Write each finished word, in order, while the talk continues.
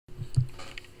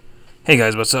Hey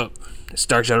guys, what's up? It's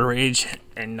Dark Shadow Rage,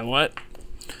 and you know what?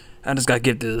 I just got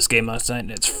gifted this game last night, and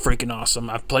it's freaking awesome.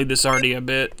 I've played this already a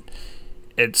bit.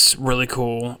 It's really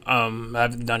cool. I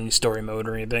haven't done any story mode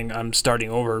or anything. I'm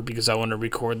starting over because I want to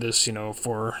record this, you know,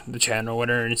 for the channel or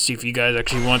whatever, and see if you guys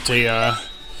actually want to,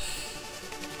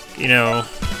 you know,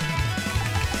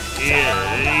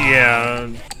 yeah,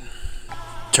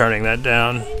 turning that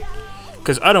down.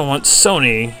 Because I don't want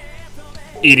Sony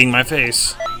eating my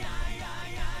face.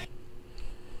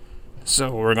 So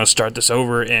we're going to start this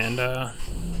over, and I'm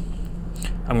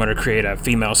going to create a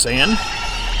female Saiyan,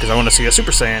 because I want to see a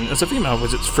Super Saiyan as a female,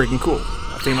 because it's freaking cool.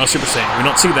 A female Super Saiyan. We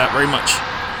don't see that very much.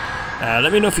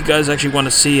 Let me know if you guys actually want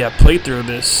to see a playthrough of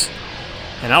this,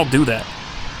 and I'll do that.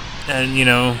 And, you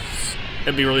know,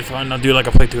 it'd be really fun. I'll do like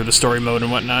a playthrough of the story mode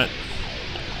and whatnot.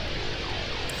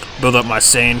 Build up my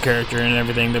Saiyan character and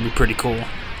everything. That'd be pretty cool.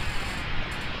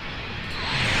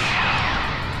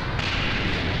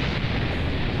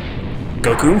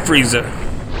 Goku and Frieza.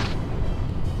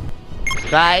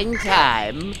 Buying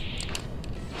time.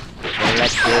 We'll let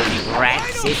those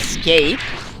rats escape.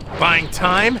 Buying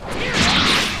time?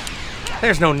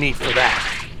 There's no need for that.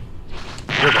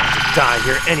 You're about to die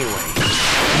here anyway.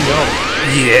 No.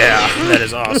 Yeah, that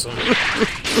is awesome.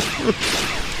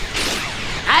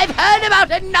 I've heard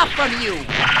about enough from you.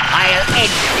 I'll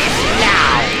end this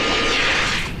now.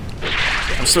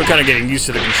 I'm still kind of getting used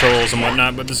to the controls and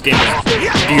whatnot, but this game is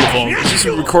beautiful. It's just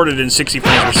recorded in 60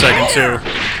 frames per second too.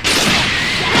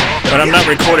 But I'm not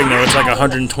recording though, it's like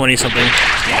 120 something.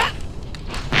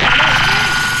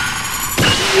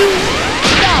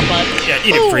 Yeah,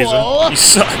 eat it, Frieza. You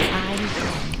suck. I'm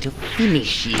going to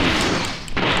finish you.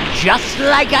 Just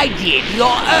like I did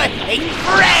your Earthling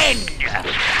friend.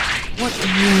 What do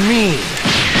you mean?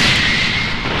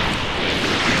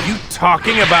 You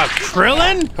talking about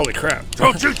Krillin? Holy crap.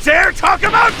 Don't you dare talk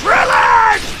about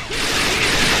Krillin!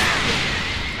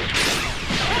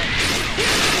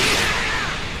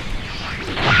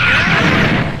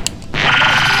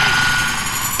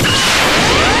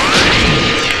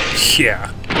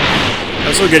 Yeah.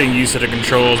 I'm still getting used to the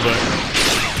controls, but...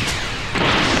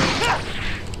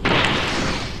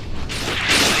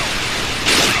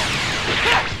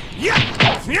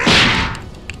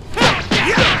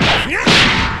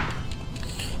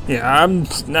 yeah, I'm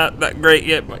not that great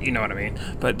yet, but you know what I mean.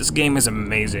 But this game is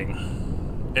amazing.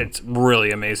 It's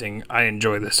really amazing. I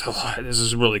enjoy this a lot. This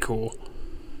is really cool.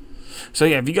 So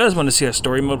yeah, if you guys want to see a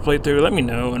story mode playthrough, let me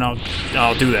know, and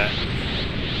I'll do that.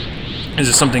 Is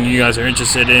it something you guys are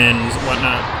interested in,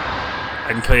 whatnot? I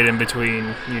can play it in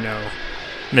between, you know,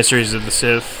 Mysteries of the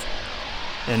Sith,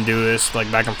 and do this, like,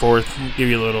 back and forth, give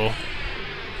you a little,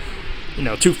 you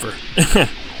know, twofer.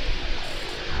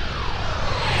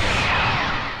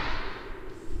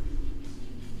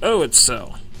 Oh, it's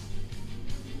so.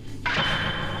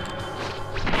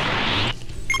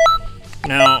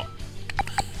 Now,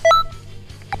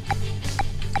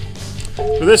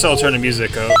 for this I'll turn the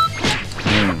music up.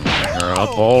 You're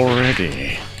up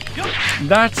already.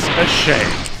 That's a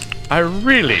shame. I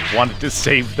really wanted to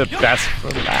save the best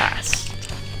for last.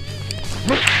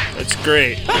 That's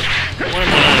great. Why am I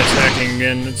not attacking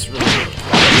again? That's really good.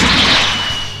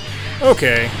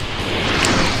 Okay.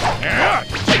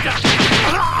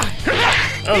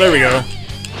 Oh, there we go.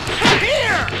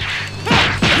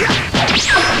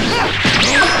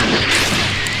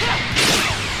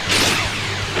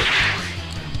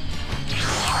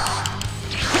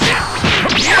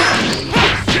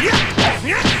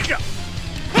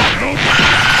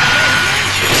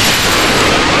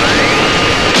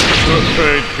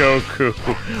 Good Goku.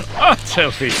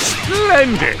 Utterly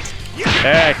splendid.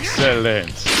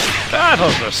 Excellent.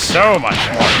 Battles are so much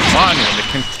more fun when the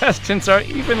contestants are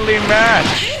evenly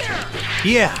matched.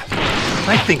 Yeah,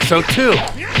 I think so too.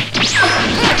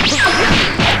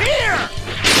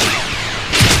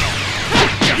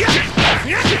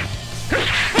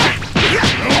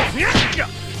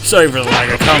 Sorry for the lack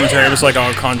of commentary, it was like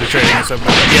all concentrating and stuff,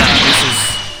 but yeah, this is...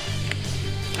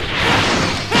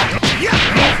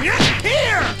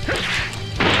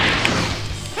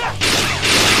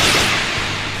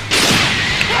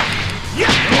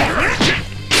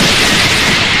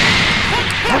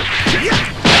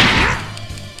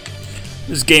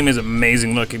 This game is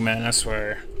amazing looking, man, I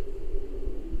swear.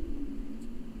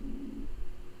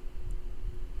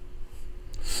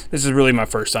 This is really my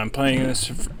first time playing this,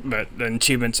 but the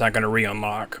achievement's not going to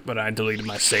re-unlock, but I deleted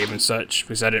my save and such,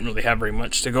 because I didn't really have very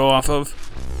much to go off of.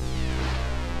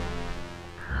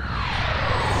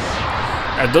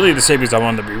 I deleted the save because I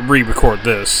wanted to re-record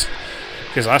this.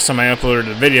 Because last time I uploaded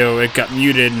the video, it got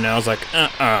muted, and I was like,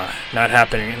 not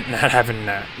happening, not having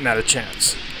that, not a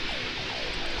chance.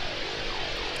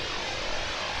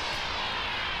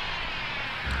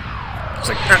 It's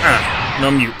like,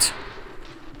 no mute.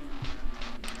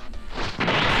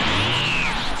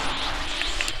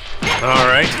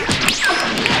 Alright.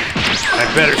 I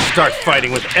better start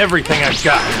fighting with everything I've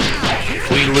got. If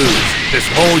we lose, this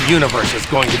whole universe is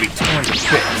going to be torn to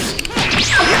bits.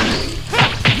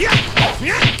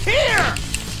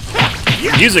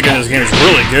 The music in this game is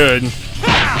really good.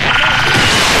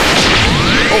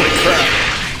 Holy crap.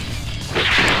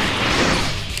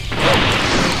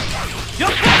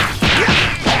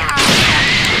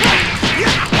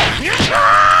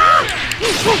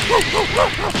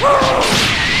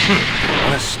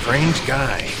 What a strange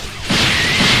guy.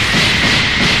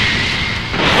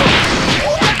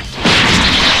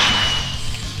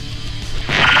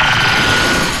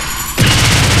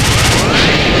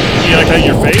 You like that in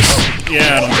your face?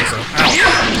 Yeah, I don't think so. Ow.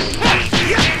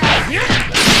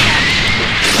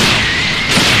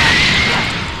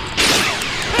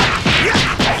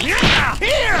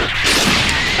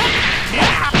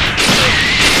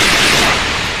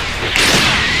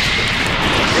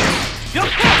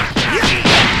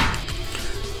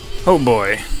 Oh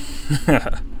boy.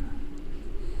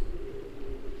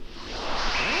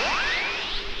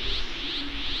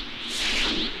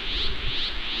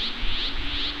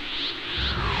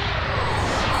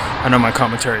 I know my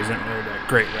commentary isn't really that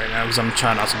great right now because I'm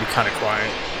trying also to be kind of quiet.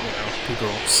 You know, people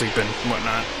sleeping and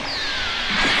whatnot.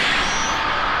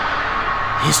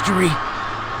 History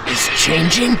is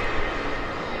changing?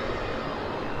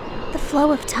 The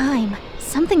flow of time.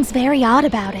 Something's very odd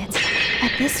about it.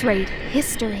 At this rate,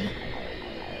 history.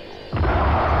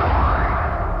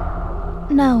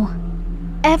 No.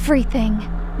 Everything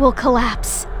will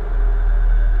collapse.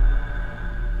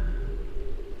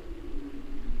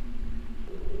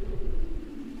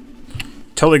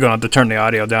 Totally gonna have to turn the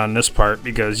audio down in this part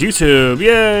because YouTube,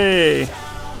 yay!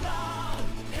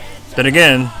 Then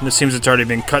again, this seems it's already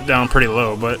been cut down pretty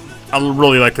low, but I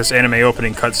really like this anime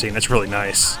opening cutscene. It's really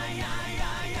nice.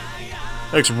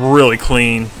 It looks really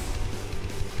clean.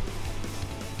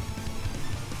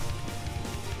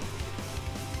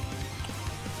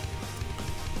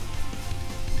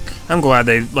 I'm glad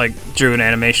they drew an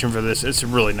animation for this. It's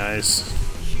really nice.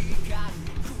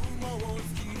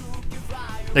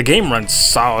 The game runs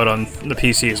solid on the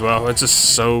PC as well. It's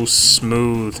just so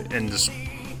smooth and just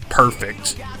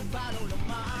perfect.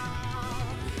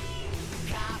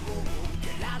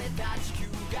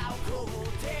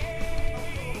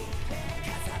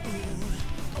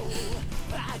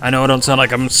 I know I don't sound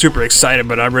like I'm super excited,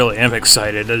 but I really am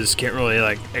excited. I just can't really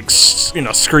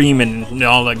scream and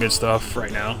all that good stuff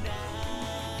right now.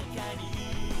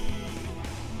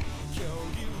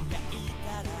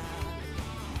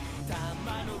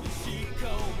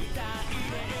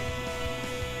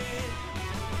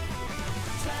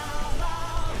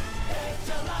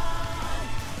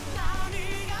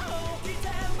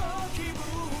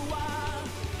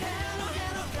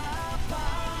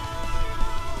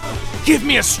 Give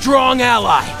me a strong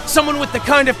ally! Someone with the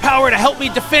kind of power to help me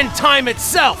defend time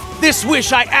itself! This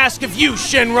wish I ask of you,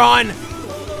 Shenron!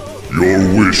 Your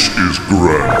wish is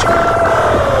granted.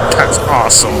 That's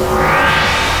awesome.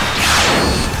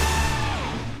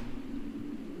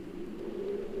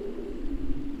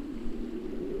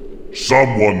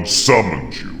 Someone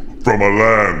summoned you from a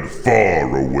land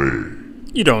far away.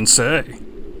 You don't say.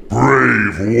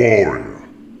 Brave warrior,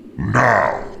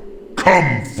 now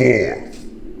come forth.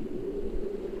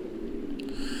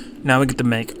 Now we get to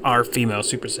make our female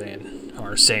Super Saiyan,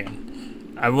 or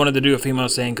Saiyan. I wanted to do a female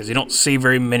Saiyan because you don't see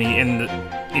very many in the,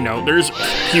 there's a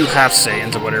few half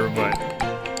Saiyans or whatever, but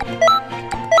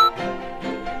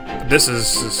this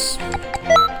is just,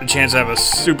 the chance to have a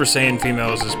Super Saiyan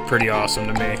female is pretty awesome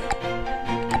to me.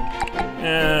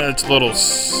 Yeah, it's a little,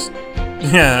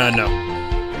 yeah, no.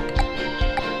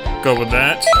 Go with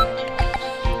that.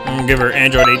 I'm gonna give her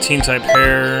Android 18 type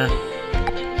hair.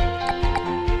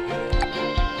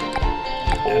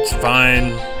 It's fine.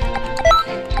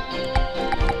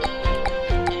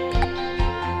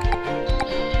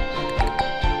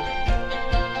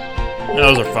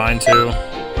 Those are fine too.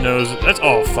 Nose, that's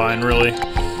all fine really.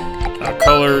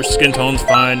 Color, skin tone's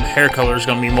fine. Hair color is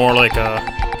gonna be more like a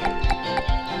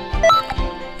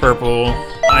purple.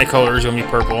 Eye color is gonna be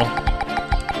purple.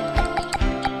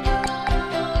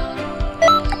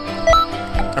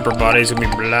 Upper body is gonna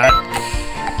be black.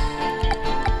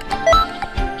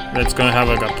 It's gonna have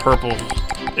like a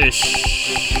purple-ish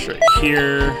right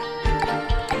here.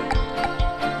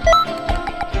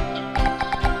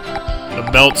 The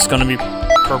belt's gonna be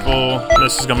purple.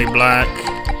 This is gonna be black.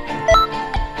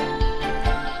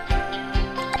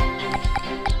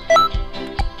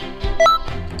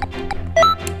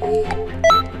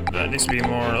 That needs to be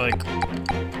more like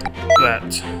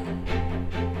that.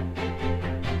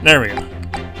 There we go.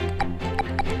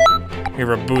 Give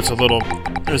our boots a little...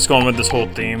 Just going with this whole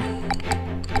theme.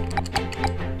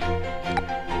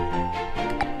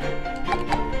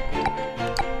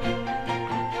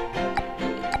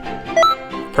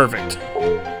 Perfect.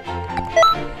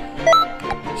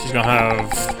 She's gonna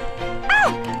have...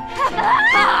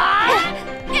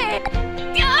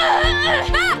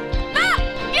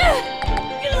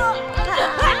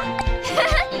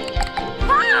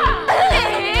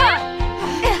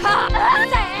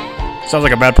 Sounds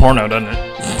like a bad porno, doesn't it?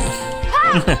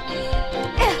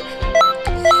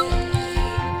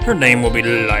 Her name will be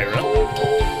Lyra.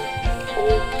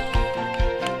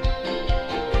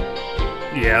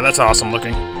 Yeah, that's awesome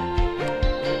looking.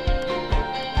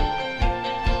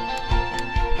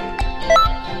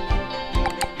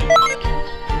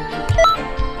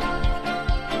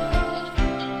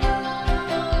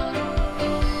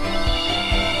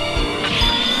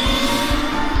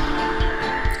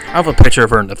 I'll have a picture of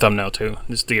her in the thumbnail too,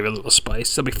 just to give it a little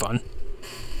spice. That'll be fun.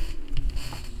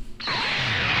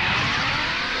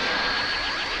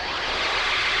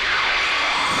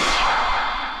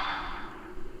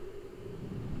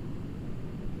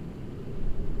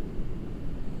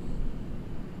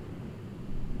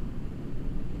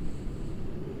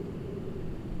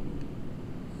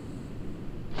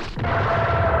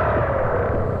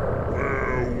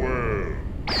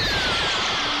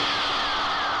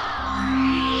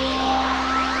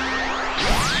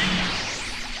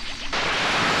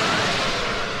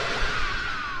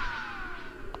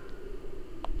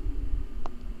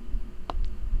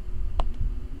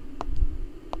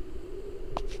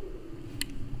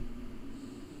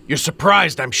 You're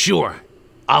surprised, I'm sure.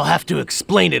 I'll have to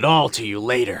explain it all to you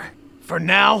later. For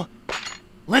now,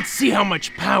 let's see how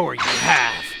much power you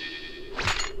have.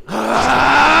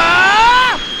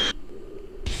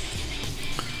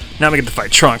 Now we get to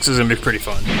fight Trunks. This is gonna be pretty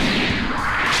fun.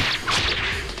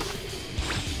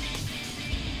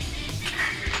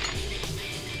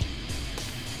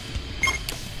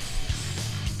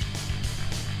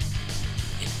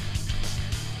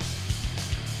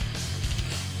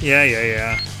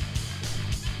 Yeah.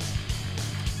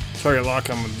 Target lock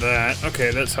on with that.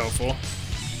 Okay, that's helpful.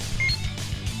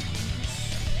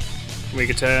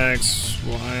 Weak attacks.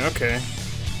 Why? Okay.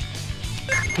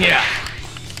 Yeah.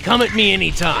 Come at me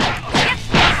anytime.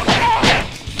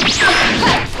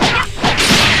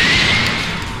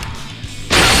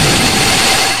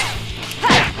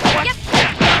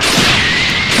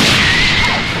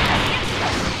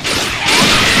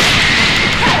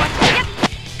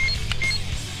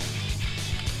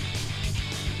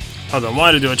 Hold on,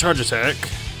 why to do a charge attack?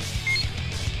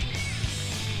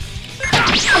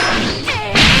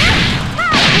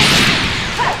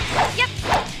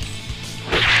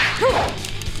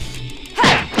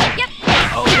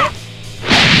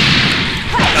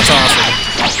 That's awesome.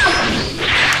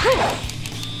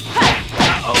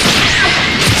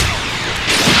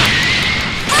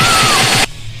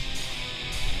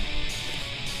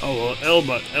 Oh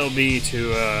well, LB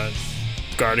to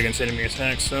guard against enemy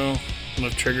attacks, so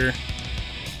left trigger.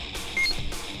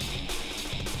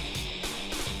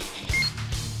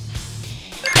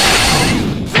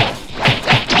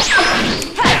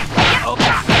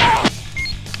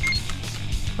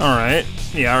 Alright.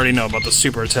 Yeah, I already know about the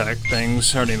super attack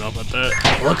things. I already know about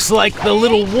that. Looks like the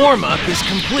little warm-up is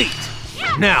complete.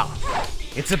 Now,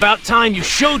 it's about time you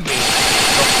showed me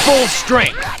the full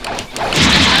strength.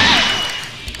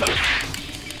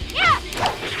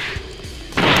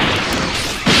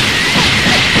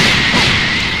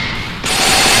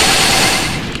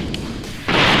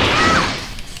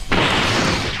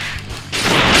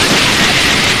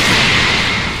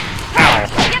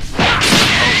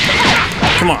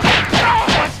 Come on.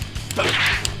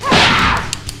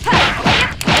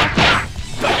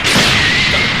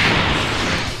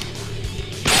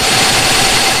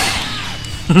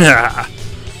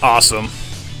 Awesome.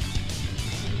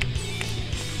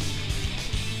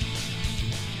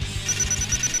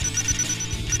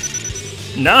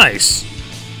 Nice.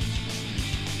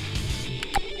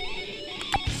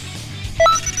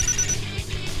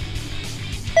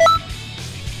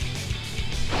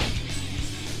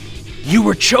 You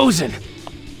were chosen.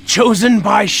 Chosen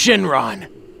by Shinron.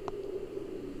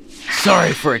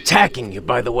 Sorry for attacking you,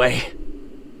 by the way.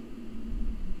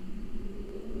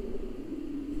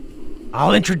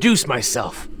 I'll introduce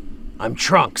myself. I'm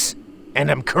Trunks,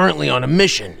 and I'm currently on a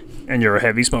mission. And you're a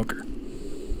heavy smoker.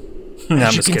 No, As I'm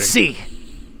you just can kidding. see,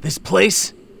 this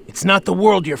place, it's not the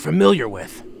world you're familiar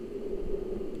with.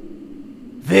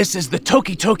 This is the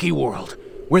Toki Toki world,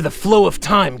 where the flow of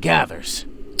time gathers.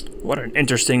 What an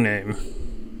interesting name.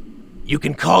 You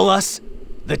can call us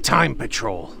the Time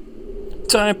Patrol.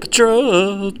 Time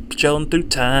Patrol, patrolling through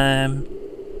time.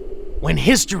 When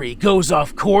history goes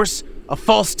off course, a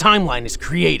false timeline is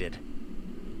created.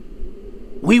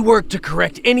 We work to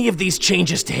correct any of these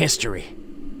changes to history.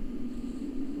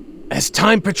 As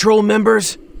Time Patrol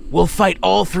members, we'll fight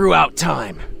all throughout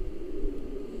time.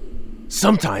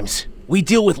 Sometimes, we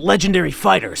deal with legendary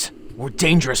fighters or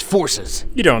dangerous forces.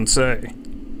 You don't say.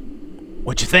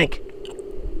 What you think?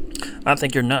 I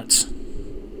think you're nuts.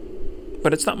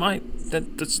 But it's not my...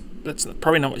 That's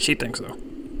probably not what she thinks, though.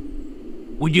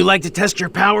 Would you like to test your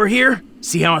power here?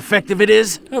 See how effective it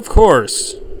is? Of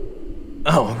course.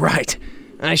 Oh, right.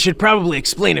 I should probably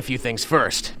explain a few things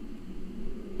first.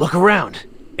 Look around.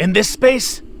 In this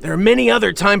space, there are many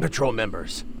other Time Patrol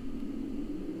members.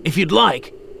 If you'd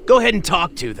like, go ahead and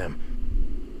talk to them.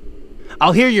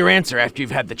 I'll hear your answer after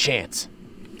you've had the chance.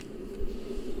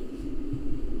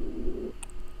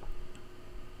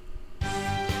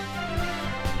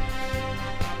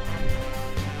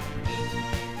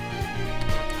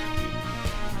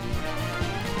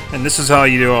 And this is how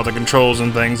you do all the controls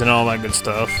and things and all that good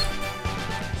stuff.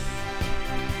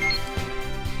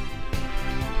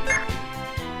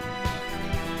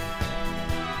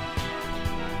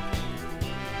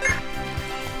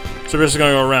 So we're just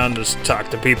gonna go around and just talk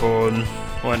to people and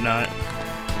whatnot.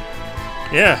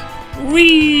 Yeah.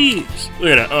 Whee! Look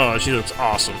at that. Oh, she looks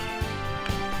awesome.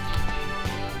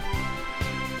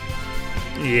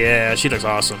 Yeah, she looks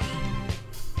awesome.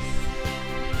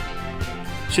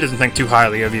 She doesn't think too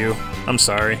highly of you. I'm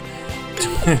sorry.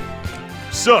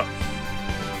 Sup?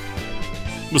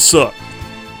 What's up?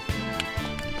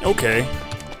 Okay.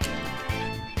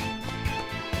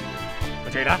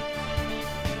 Potato?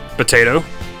 Potato?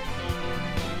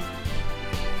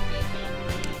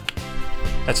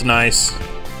 That's nice.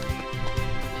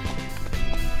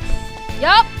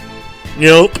 Yup.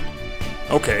 Yup.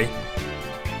 Okay.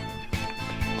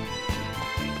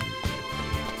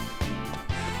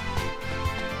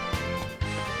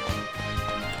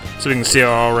 So we can see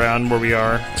all around where we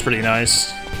are. It's pretty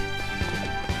nice.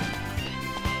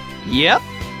 Yep.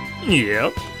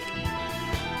 Yep.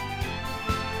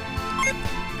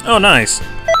 Oh, nice.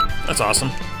 That's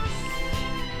awesome.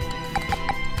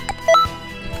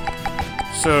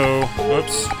 So,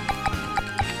 whoops.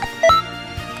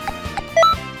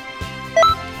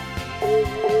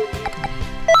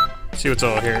 See what's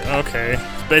all here. Okay.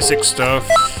 Basic stuff.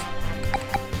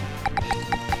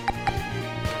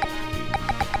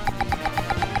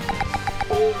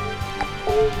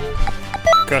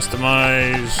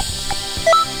 Customize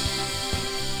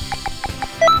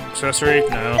accessory?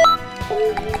 No.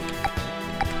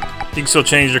 You can still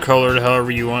change the color to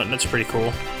however you want, and that's pretty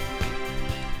cool.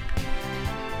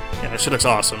 Yeah, that shit looks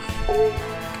awesome.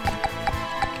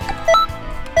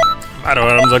 Battle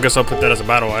items, I guess I'll put that as a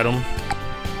battle item.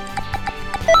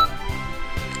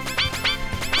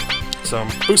 So,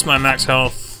 boost my max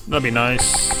health, that'd be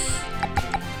nice.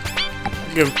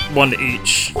 I'll give one to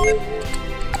each.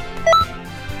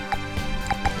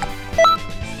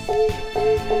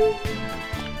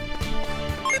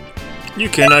 You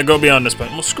cannot go beyond this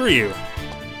point. Well, screw you.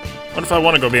 What if I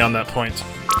want to go beyond that point?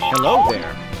 Hello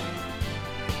there.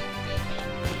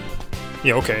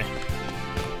 Yeah, okay.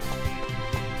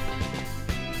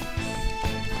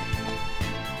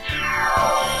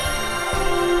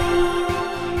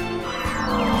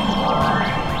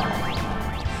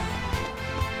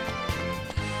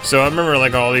 So I remember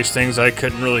like all these things I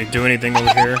couldn't really do anything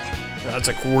over here. That's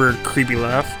like weird, creepy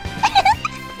laugh.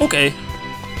 Okay.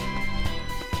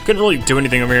 Couldn't really do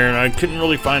anything over here, and I couldn't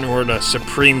really find where the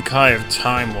Supreme Kai of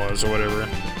Time was, or whatever.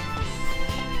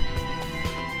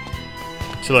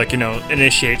 So, like, you know,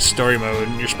 initiate story mode,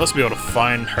 and you're supposed to be able to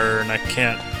find her, and I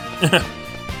can't.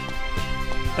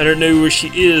 I don't know where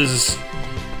she is.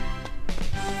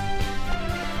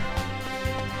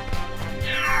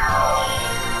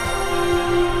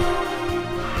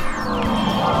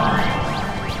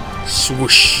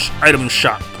 Swoosh. Item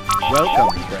shop.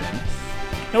 Welcome, friend.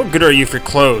 How good are you for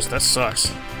clothes? That sucks.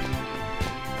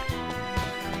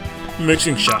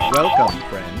 Mixing shop. Welcome,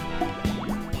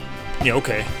 friend. Yeah,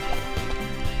 okay.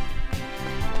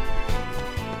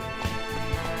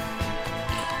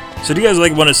 So do you guys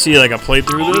like want to see like a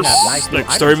playthrough of this? Like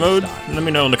story mode? Let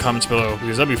me know in the comments below,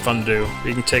 because that'd be fun to do.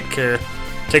 You can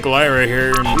take Lyra right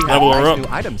here and level her up.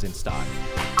 Items in stock.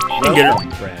 And get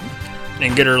her friend.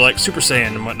 and get her like Super Saiyan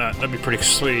and whatnot. That'd be pretty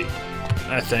sweet,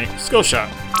 I think. Skill shop.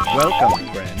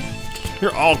 Welcome, friend.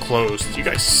 You're all closed. You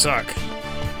guys suck.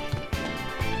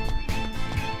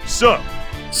 Sup?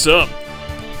 Sup?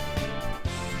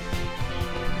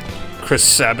 Chris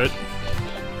Sabat.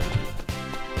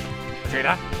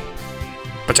 Potato?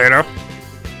 Potato.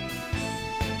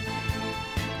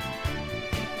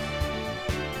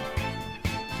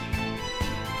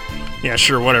 Yeah,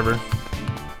 sure, whatever.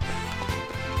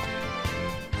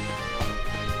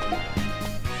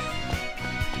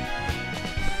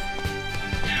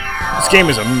 This game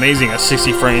is amazing at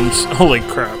 60 frames. Holy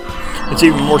crap. It's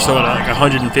even more so at like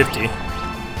 150.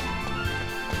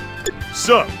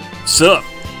 Sup? Sup?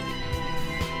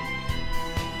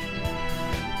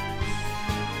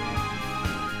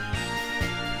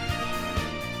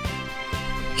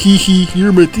 Hee hee,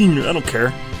 you're my thing. I don't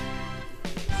care.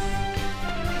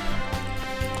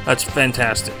 That's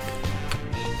fantastic.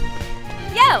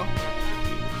 Yo!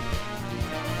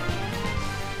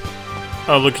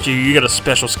 Oh, look at you. You got a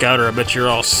special scouter. I bet you're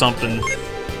all something.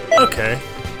 Okay.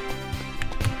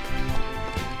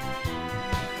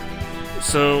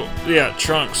 So, yeah,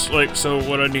 Trunks. Like, so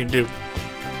what do I need to do?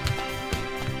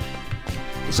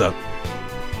 What's up?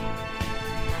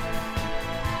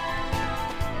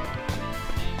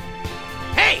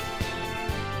 Hey!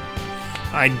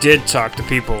 I did talk to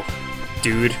people,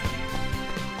 dude.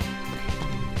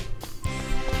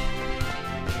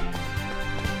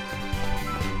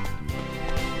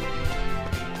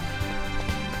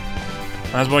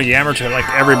 Might as well yammer to like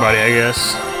everybody, I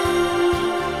guess.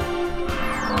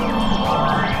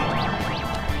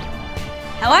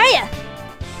 How are ya?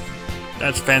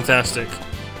 That's fantastic.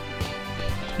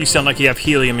 You sound like you have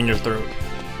helium in your throat.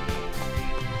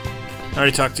 I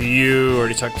already talked to you,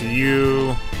 already talked to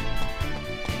you.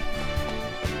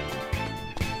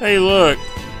 Hey, look.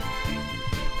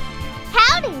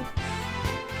 Howdy!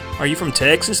 Are you from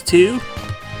Texas, too?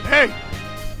 Hey!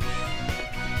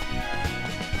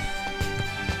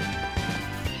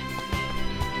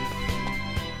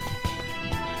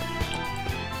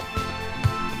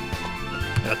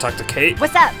 Did I talk to Kate?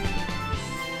 What's up?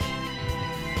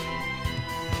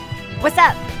 What's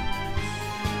up?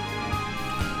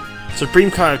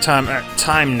 Supreme Kai of Time at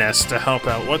Time Nest to help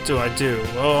out. What do I do?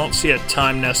 Well, I don't see a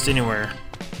Time Nest anywhere.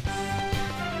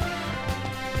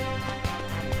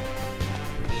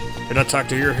 Did I talk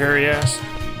to your hairy ass?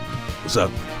 What's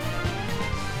up?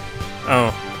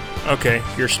 Oh, okay,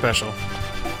 you're special.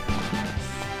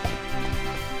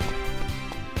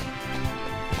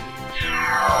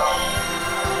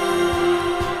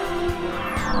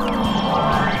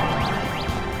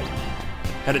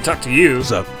 Had to talk to you.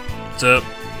 What's up? What's up?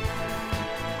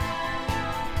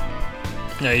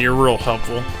 Yeah, you're real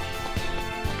helpful.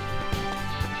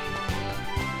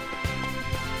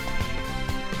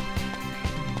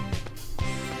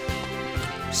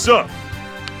 Sup?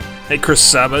 Hey, Chris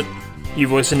Sabat. You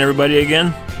voicing everybody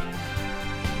again?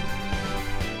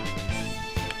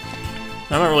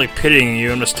 I'm not really pitying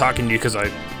you, I'm just talking to you because I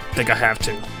think I have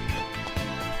to.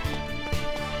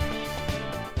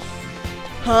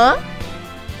 Huh?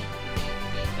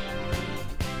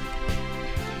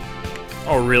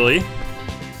 Oh, really?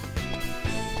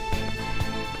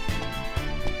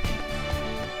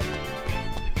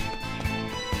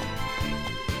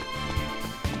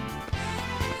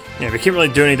 Yeah, we can't really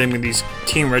do anything with these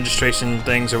team registration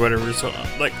things or whatever, so,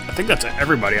 like, I think that's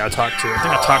everybody I talked to. I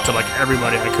think I talked to, like,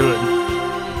 everybody I could.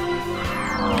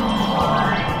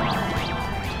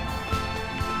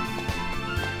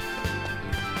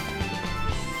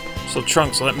 So,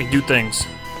 Trunks, let me do things.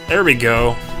 There we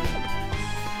go.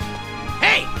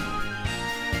 Hey!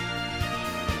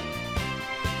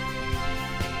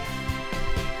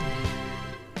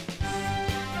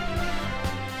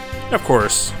 Of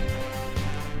course.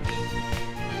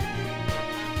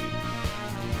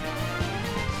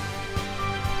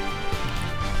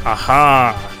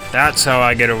 Aha! That's how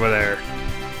I get over there.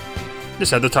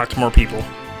 Just had to talk to more people.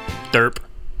 Derp.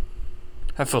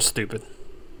 I feel stupid.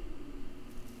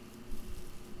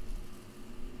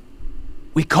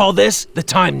 We call this the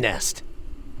Time Nest.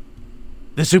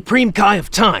 The Supreme Kai of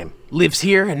Time lives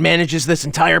here and manages this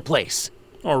entire place.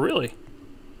 Oh, really?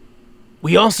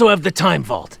 We also have the Time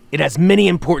Vault. It has many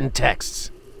important texts.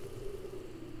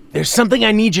 There's something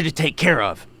I need you to take care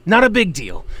of. Not a big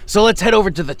deal, so let's head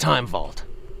over to the Time Vault.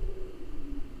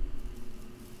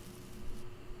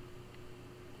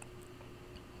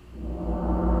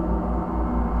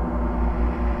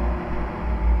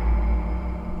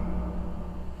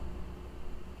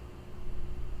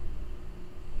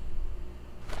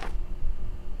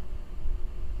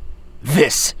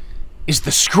 This is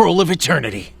the Scroll of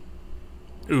Eternity.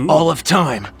 Ooh. All of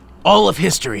time, all of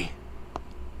history.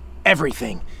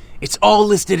 Everything. It's all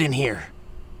listed in here.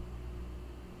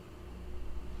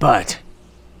 But...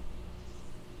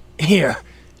 here,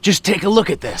 just take a look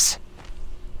at this.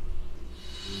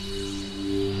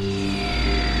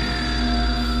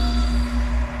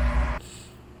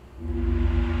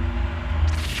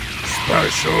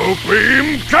 Special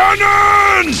Beam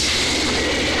Cannon!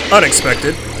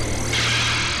 Unexpected.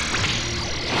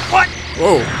 What?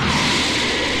 Whoa.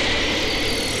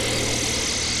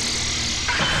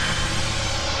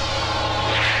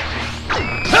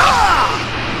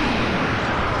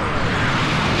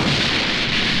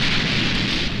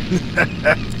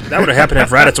 That would have happened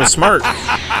if Raditz was smart.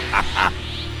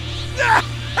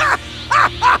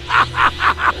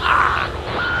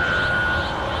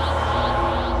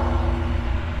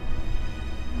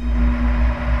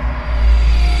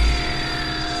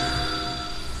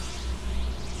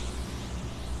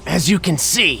 As you can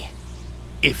see,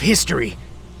 if history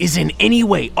is in any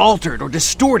way altered or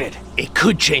distorted, it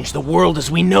could change the world as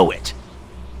we know it.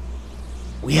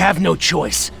 We have no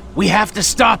choice. We have to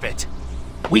stop it.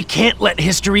 We can't let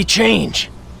history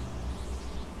change.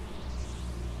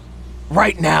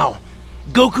 Right now,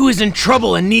 Goku is in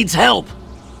trouble and needs help.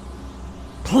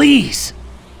 Please.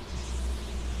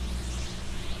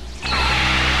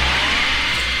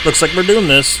 Looks like we're doing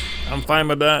this. I'm fine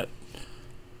with that.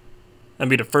 That'd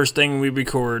be the first thing we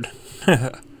record.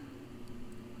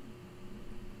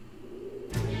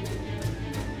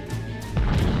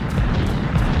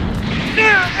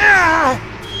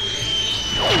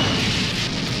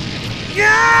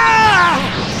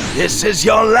 This is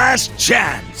your last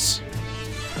chance.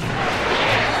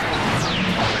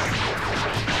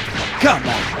 Come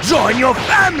on, join your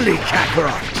family,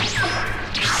 Kakarot.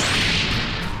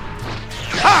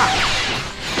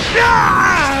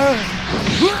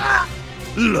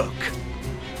 Look,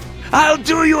 I'll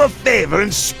do you a favor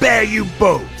and spare you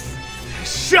both.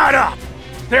 Shut up!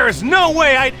 There is no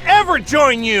way I'd ever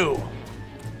join you!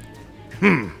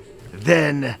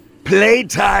 Then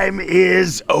playtime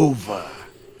is over.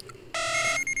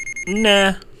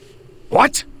 Nah.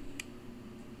 What?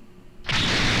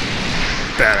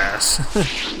 Badass.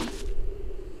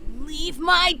 Leave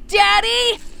my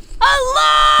daddy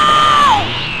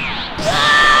alone!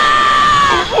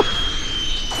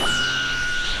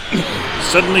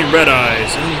 Suddenly red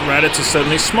eyes, and Raditz is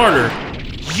suddenly smarter.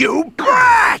 You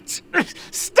brat!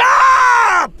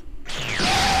 Stop!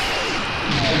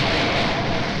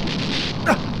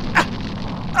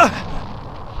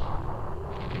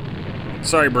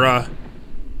 Sorry, brah.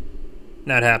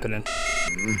 Not happening.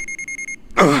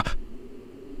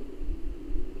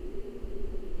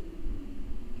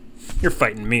 You're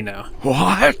fighting me now.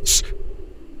 What?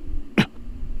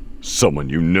 Someone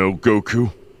you know,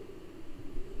 Goku?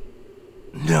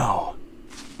 No.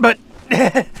 But...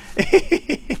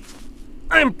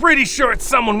 I'm pretty sure it's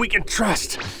someone we can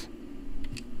trust.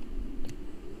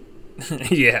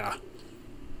 Yeah.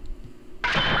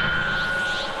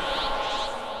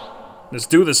 Let's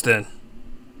do this then.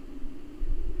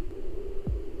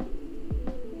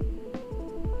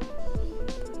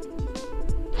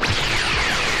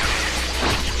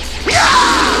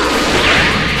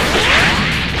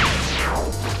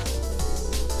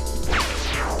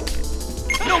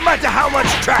 No matter how much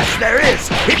trash there is,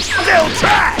 it's still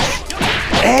trash!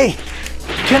 Hey,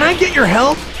 can I get your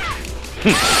help?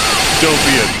 Don't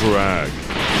be a drag.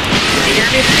 Hear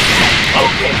me?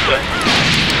 Okay, good.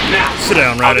 Now, Sit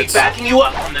down, I'll be Raditz. backing you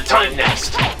up on the time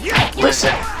nest.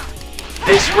 Listen,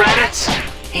 this Raditz,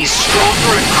 he's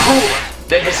stronger and crueler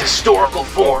than his historical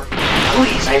form.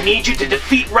 Please, I need you to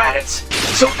defeat Raditz,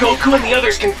 so Goku and the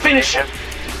others can finish him.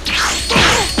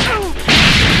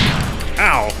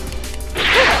 Ow.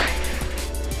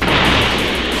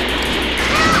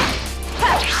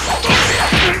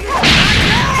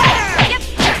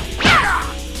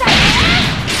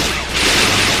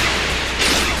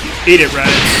 Eat it,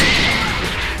 Raditz.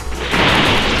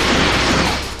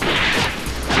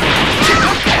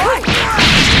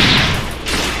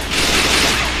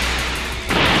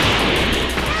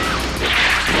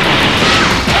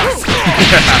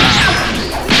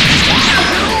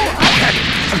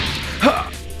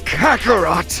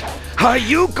 Kakarot, are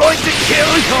you going to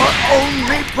kill your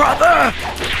only brother?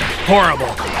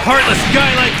 Horrible, heartless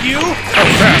guy like you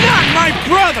is not my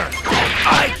brother!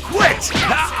 I quit!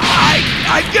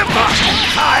 I give up!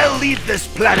 I'll leave this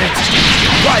planet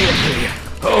quietly,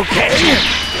 okay?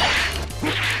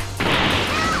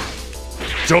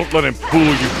 Don't let him fool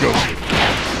you, Goku.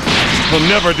 He'll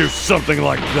never do something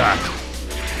like that.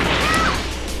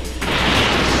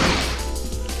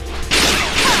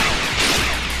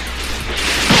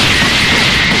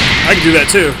 I can do that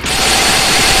too.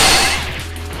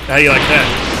 How do you like that?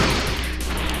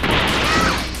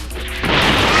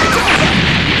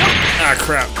 Ah,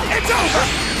 crap. It's over!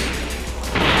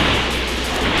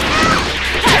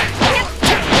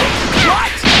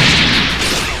 What?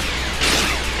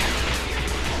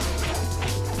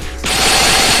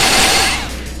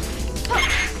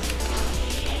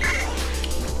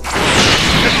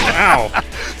 Ow.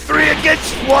 3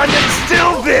 against 1 and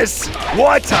still this!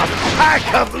 What a pack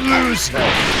of losers!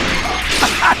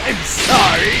 I'm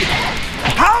sorry.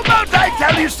 How about I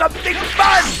tell you something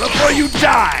fun before you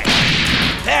die?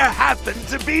 There happen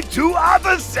to be 2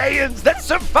 other Saiyans that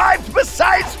survived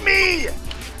besides me!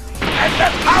 And their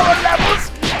power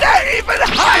levels, they're even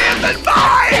higher than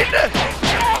mine!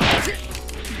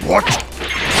 What?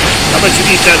 How about you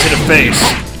eat that to the face?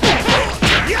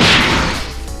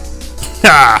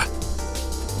 Ha!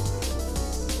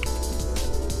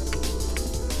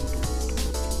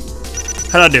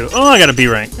 How'd I do? Oh, I got a B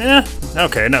rank. Yeah,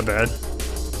 okay, not bad.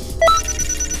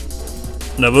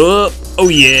 Level up. Oh,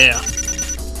 yeah.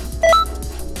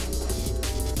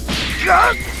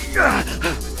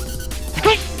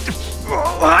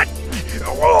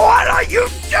 What are you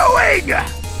doing?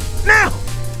 Now,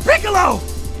 Piccolo,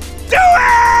 do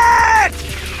it!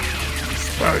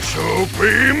 Special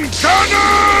beam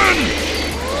cannon!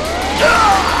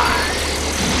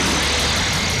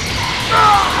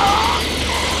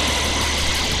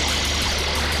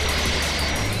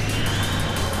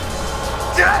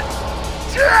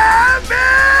 Damn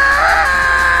it!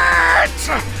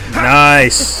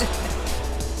 Nice.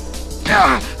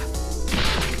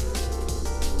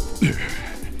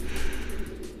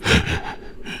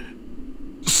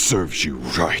 Serves you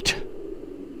right.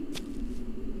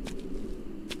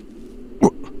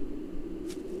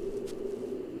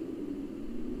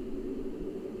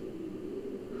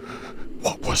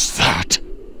 What was that?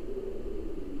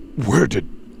 Where did...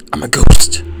 I'm a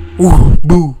ghost. Ooh,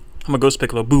 boo. I'm a ghost,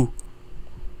 Piccolo. Boo.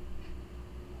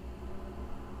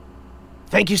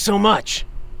 Thank you so much.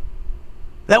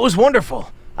 That was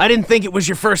wonderful. I didn't think it was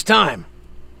your first time.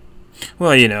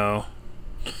 Well, you know,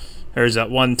 there's that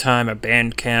one time at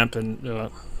band camp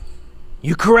and...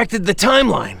 You corrected the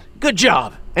timeline. Good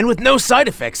job. And with no side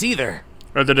effects either.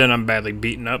 Other than I'm badly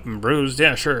beaten up and bruised,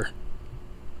 yeah, sure.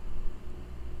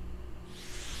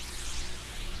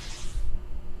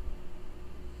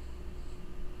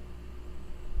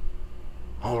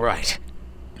 Alright.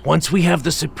 Once we have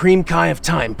the Supreme Kai of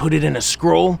Time put it in a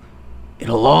scroll,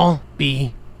 it'll all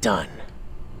be done.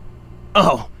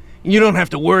 Oh, you don't have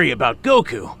to worry about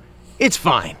Goku. It's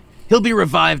fine. He'll be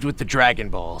revived with the Dragon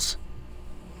Balls.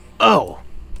 Oh,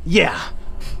 yeah.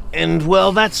 And,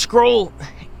 well, that scroll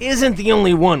isn't the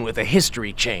only one with a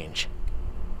history change.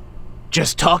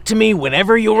 Just talk to me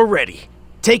whenever you're ready.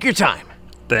 Take your time.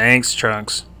 Thanks,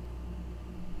 Trunks.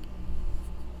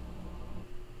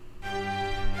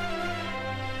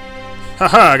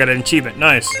 Haha, I got an achievement.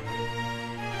 Nice.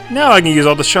 Now I can use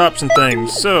all the shops and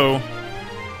things, so...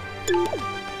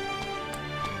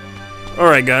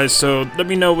 Alright guys, so let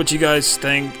me know what you guys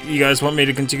think. You guys want me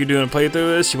to continue doing a playthrough of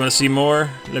this? You want to see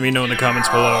more? Let me know in the comments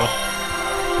below.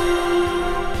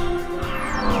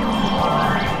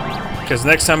 Because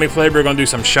next time we play, we're going to do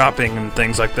some shopping and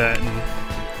things like that.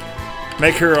 And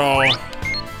make her all,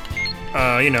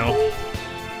 you know...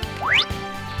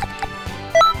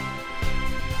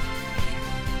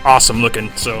 awesome looking.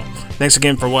 So thanks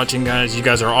again for watching, guys. You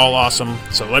guys are all awesome.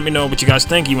 So let me know what you guys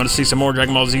think. You want to see some more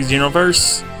Dragon Ball Z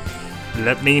Xenoverse?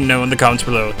 Let me know in the comments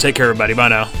below. Take care, everybody. Bye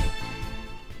now.